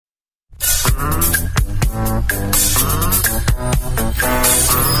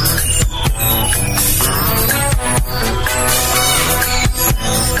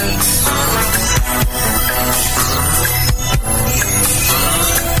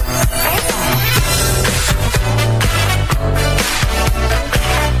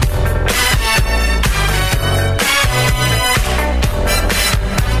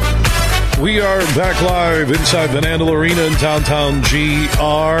We are back live inside Van Andel Arena in downtown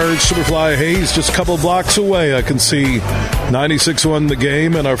GR. Superfly Hayes just a couple blocks away. I can see 96.1 The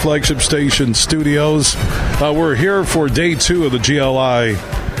Game in our flagship station studios. We're here for day 2 of the GLI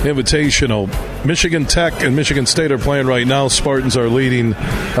Invitational. Michigan Tech and Michigan State are playing right now. Spartans are leading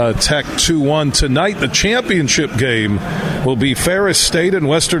Tech 2-1. Tonight, the championship game will be Ferris State and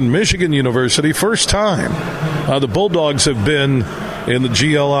Western Michigan University. First time the Bulldogs have been in the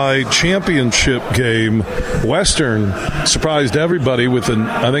GLI championship game. Western surprised everybody with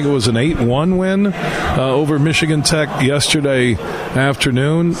I think it was an 8-1 win over Michigan Tech yesterday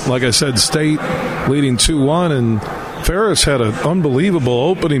afternoon. Like I said, State leading 2-1, and Ferris had an unbelievable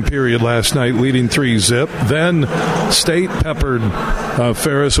opening period last night, leading 3-zip. Then State peppered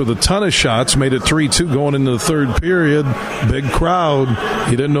Ferris with a ton of shots, made it 3-2 going into the third period. Big crowd.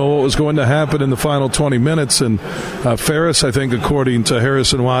 You didn't know what was going to happen in the final 20 minutes. And Ferris, I think, according to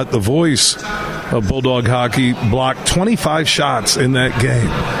Harrison Watt, the voice of Bulldog hockey, blocked 25 shots in that game.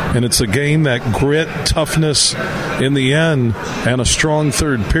 And it's a game that grit, toughness in the end, and a strong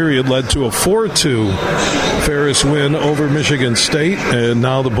third period led to a 4-2 Ferris win over Michigan State. And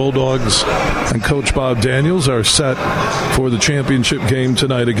now the Bulldogs and Coach Bob Daniels are set for the championship game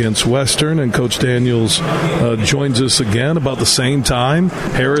tonight against Western. And Coach Daniels joins us again about the same time.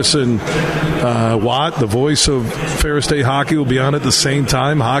 Harrison Watt, the voice of Ferris State hockey, will be on at the same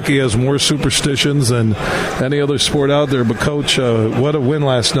time. Hockey has more superstitions than any other sport out there. But, Coach, what a win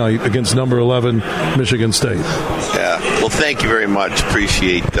last night against number 11 Michigan State. Yeah, well, thank you very much.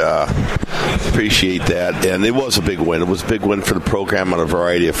 Appreciate that. And it was a big win. It was a big win for the program on a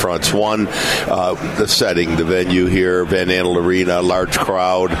variety of fronts. One, the setting, the venue here, Van Andel Arena, large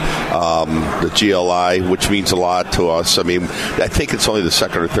crowd, the GLI, which means a lot to us. I mean, I think it's only the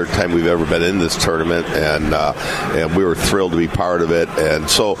second or third time we've ever been in this tournament, and we were thrilled to be part of it. And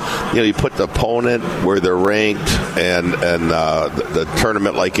so, you put the opponent where they're ranked, and the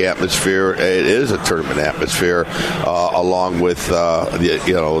tournament-like atmosphere. It is a tournament atmosphere, along with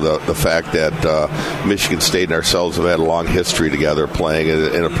the fact that Michigan State and ourselves have had a long history together, playing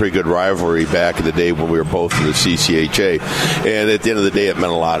in a pretty good rivalry back in the day when we were both in the CCHA. And at the end of the day, it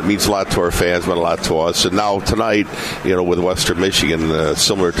meant a lot. It means a lot to our fans, meant a lot to us. And now tonight, with Western Michigan, a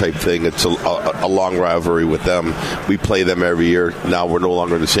similar type thing. It's a long rivalry with them. We play them every year. Now we're no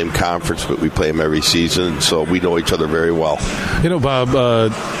longer in the same conference, but we play them every season, so we know each other very well. Bob,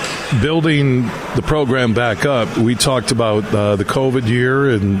 building the program back up, we talked about the COVID year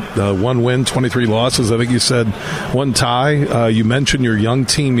and 1 win, 23 losses. I think you said 1 tie. You mentioned your young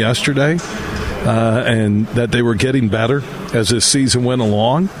team yesterday and that they were getting better as this season went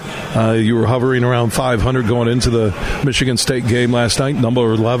along. You were hovering around 500 going into the Michigan State game last night, number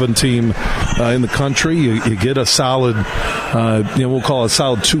 11 team in the country. You get a solid, we'll call it a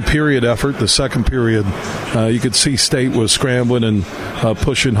solid 2-period effort. The second period, you could see State was scrambling and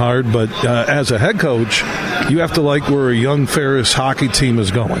pushing hard. But as a head coach, you have to like where a young Ferris hockey team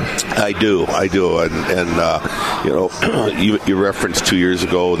is going. I do. And you referenced 2 years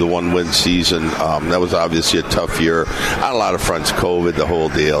ago, the 1-win season. That was obviously a tough year. On a lot of fronts, COVID, the whole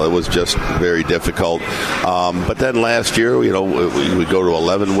deal. It was just very difficult. But then last year, we would go to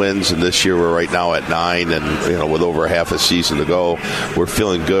 11 wins, and this year we're right now at 9, and with over half a season to go, we're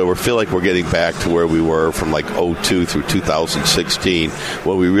feeling good. We feel like we're getting back to where we were from like 2002 through 2016,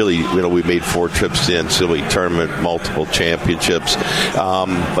 when we really, we made 4 trips to the NCAA tournament, multiple championships.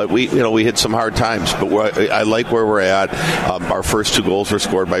 But we hit some hard times. But I like where we're at. Our first 2 goals were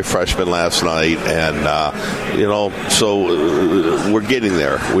scored by freshmen last night, and so we're getting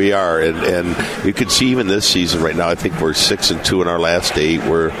there. We are, and you can see even this season right now. I think we're 6-2 in our last 8.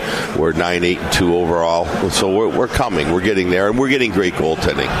 We're 9-8-2 overall. So we're coming. We're getting there, and we're getting great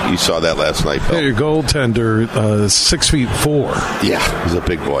goaltending. You saw that last night, Bill. Yeah, your goaltender, 6'4". Yeah, he's a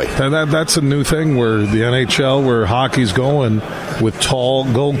big boy. And that's a new thing where the NHL where hockey's going with tall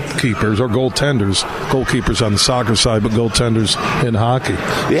goalkeepers or goaltenders, goalkeepers on the soccer side, but goaltenders in hockey.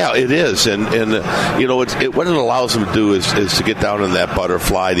 Yeah, it is. And what it allows them to do is to get down in that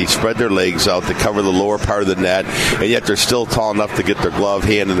butterfly. They spread their legs out. They cover the lower part of the net, and yet they're still tall enough to get their glove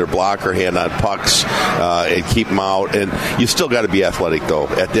hand and their blocker hand on pucks and keep them out. And you still got to be athletic, though.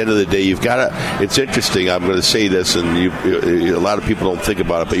 At the end of the day, you've got to – it's interesting. I'm going to say this, and a lot of people don't think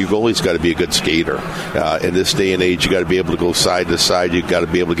about it, but your goalie's got to be a good skater. In this day and age, you got to be able to go side to side. You've got to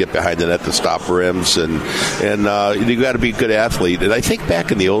be able to get behind the net to stop rims, and you got to be a good athlete. And I think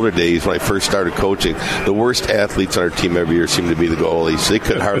back in the older days when I first started coaching, the worst athletes on our team every year seemed to be the goalies. They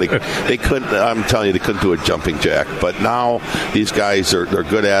couldn't. I'm telling you, they couldn't do a jumping jack. But now these guys they're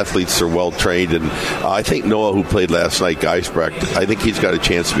good athletes. They're well trained, and I think Noah, who played last night, Geisbrecht, I think he's got a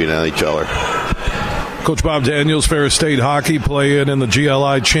chance to be an NHLer. Coach Bob Daniels, Ferris State hockey playing in the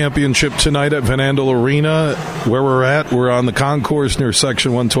GLI Championship tonight at Van Andel Arena. Where we're on the concourse near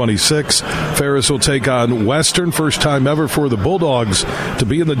Section 126. Ferris will take on Western. First time ever for the Bulldogs to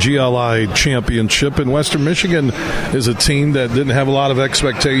be in the GLI Championship. And Western Michigan is a team that didn't have a lot of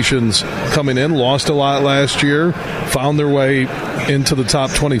expectations coming in. Lost a lot last year. Found their way into the top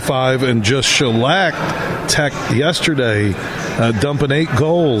 25 and just shellacked Tech yesterday, dumping 8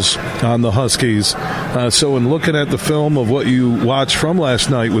 goals on the Huskies. So in looking at the film of what you watched from last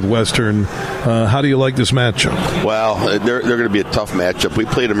night with Western, how do you like this matchup? Well, they're going to be a tough matchup. We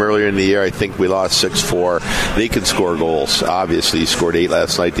played them earlier in the year. I think we lost 6-4. They can score goals. Obviously, he scored 8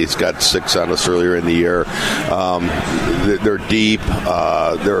 last night. He's got 6 on us earlier in the year. They're deep.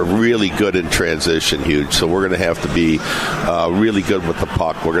 They're really good in transition, huge. So we're going to have to be really good with the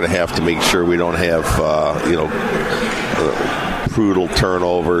puck. We're going to have to make sure we don't have, brutal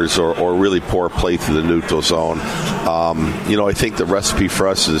turnovers or really poor play through the neutral zone. I think the recipe for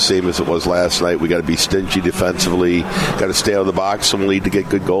us is the same as it was last night. We got to be stingy defensively, got to stay out of the box, and we need to get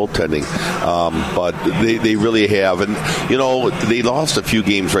good goaltending. But they really have. And, they lost a few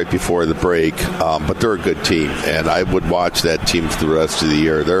games right before the break, but they're a good team. And I would watch that team for the rest of the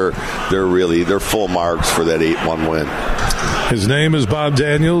year. They're full marks for that 8-1 win. His name is Bob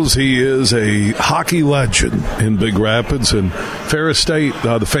Daniels. He is a hockey legend in Big Rapids. And Ferris State,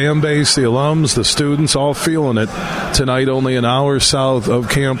 the fan base, the alums, the students, all feeling it tonight, only an hour south of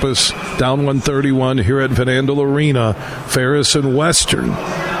campus, down 131 here at Van Andel Arena. Ferris and Western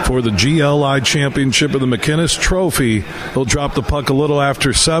for the GLI Championship of the McInnes Trophy. They'll drop the puck a little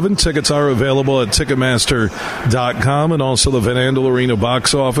after 7. Tickets are available at Ticketmaster.com and also the Van Andel Arena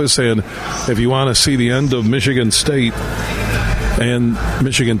box office. And if you want to see the end of Michigan State and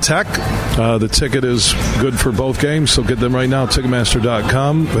Michigan Tech, the ticket is good for both games, so get them right now,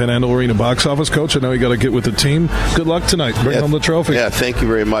 Ticketmaster.com, Van Andel Arena box office. Coach, I know you got to get with the team. Good luck tonight. Bring home the trophy. Yeah, thank you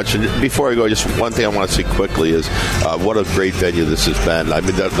very much. And before I go, just one thing I want to say quickly is what a great venue this has been. I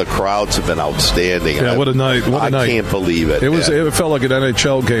mean, the crowds have been outstanding. Yeah, what a night. I can't believe it. It felt like an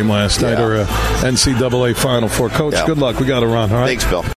NHL game last night or a NCAA Final Four. Coach, good luck. We got to run, all right? Thanks, Bill.